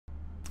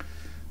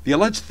The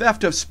alleged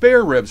theft of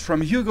spare ribs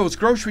from Hugos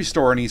grocery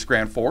store in East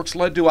Grand Forks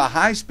led to a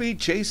high-speed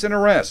chase and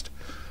arrest.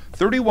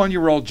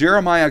 31-year-old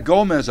Jeremiah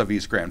Gomez of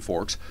East Grand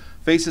Forks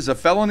faces a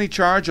felony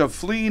charge of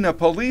fleeing a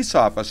police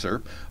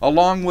officer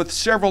along with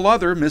several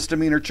other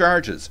misdemeanor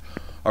charges.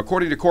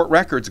 According to court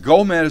records,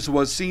 Gomez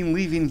was seen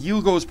leaving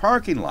Hugos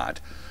parking lot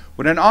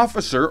when an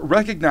officer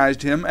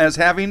recognized him as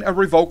having a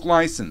revoked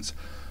license.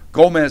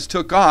 Gomez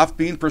took off,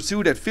 being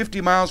pursued at 50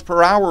 miles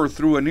per hour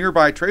through a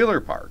nearby trailer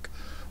park.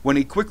 When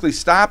he quickly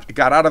stopped,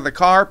 got out of the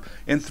car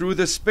and threw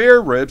the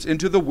spare ribs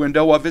into the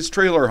window of his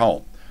trailer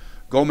home.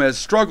 Gomez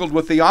struggled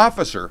with the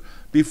officer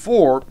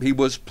before he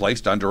was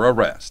placed under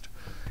arrest.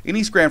 In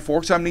East Grand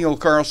Forks, I'm Neil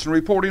Carlson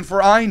reporting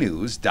for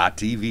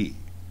iNews.TV.